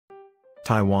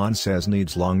Taiwan says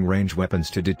needs long-range weapons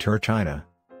to deter China.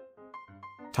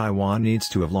 Taiwan needs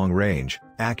to have long-range,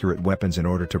 accurate weapons in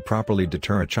order to properly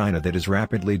deter a China that is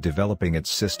rapidly developing its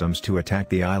systems to attack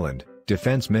the island,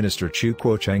 Defense Minister Chiu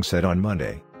Kuo-cheng said on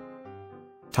Monday.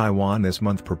 Taiwan this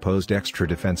month proposed extra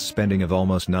defense spending of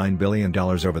almost $9 billion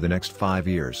over the next 5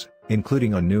 years,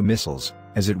 including on new missiles,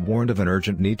 as it warned of an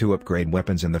urgent need to upgrade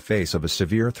weapons in the face of a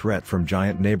severe threat from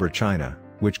giant neighbor China,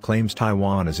 which claims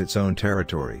Taiwan as its own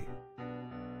territory.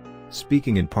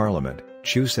 Speaking in Parliament,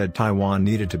 Chiu said Taiwan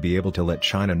needed to be able to let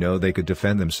China know they could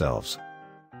defend themselves.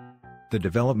 The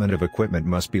development of equipment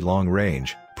must be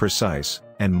long-range, precise,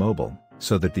 and mobile,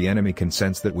 so that the enemy can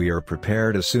sense that we are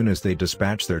prepared as soon as they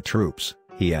dispatch their troops,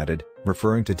 he added,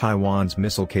 referring to Taiwan's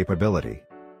missile capability.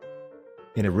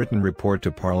 In a written report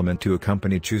to Parliament to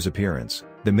accompany Chiu's appearance,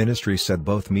 the ministry said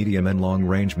both medium and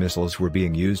long-range missiles were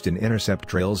being used in intercept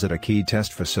drills at a key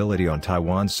test facility on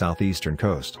Taiwan's southeastern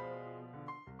coast.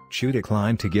 Chiu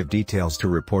declined to give details to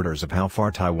reporters of how far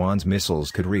Taiwan's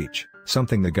missiles could reach,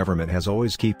 something the government has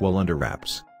always kept well under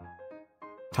wraps.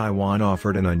 Taiwan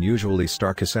offered an unusually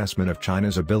stark assessment of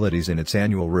China's abilities in its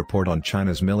annual report on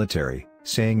China's military,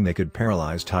 saying they could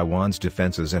paralyze Taiwan's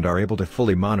defenses and are able to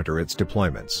fully monitor its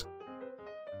deployments.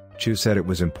 Chiu said it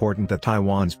was important that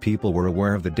Taiwan's people were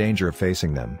aware of the danger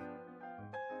facing them.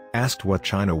 Asked what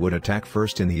China would attack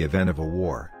first in the event of a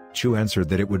war, Chiu answered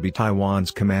that it would be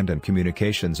Taiwan's command and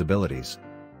communications abilities.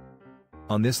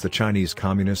 On this, the Chinese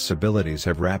Communists' abilities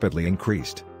have rapidly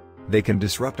increased. They can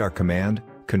disrupt our command,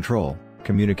 control,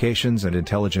 communications and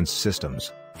intelligence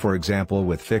systems, for example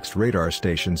with fixed radar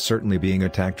stations certainly being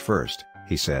attacked first,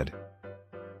 he said.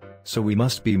 So we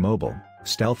must be mobile,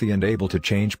 stealthy and able to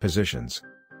change positions.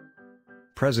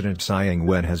 President Tsai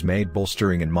Ing-wen has made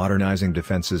bolstering and modernizing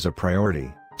defenses a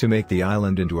priority, to make the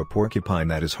island into a porcupine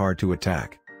that is hard to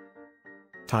attack.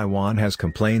 Taiwan has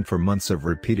complained for months of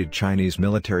repeated Chinese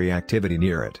military activity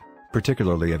near it,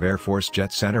 particularly of Air Force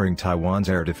jets entering Taiwan's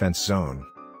air defense zone.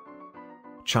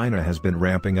 China has been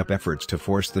ramping up efforts to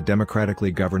force the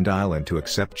democratically governed island to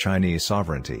accept Chinese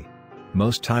sovereignty.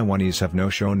 Most Taiwanese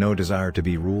have shown no desire to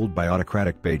be ruled by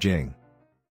autocratic Beijing.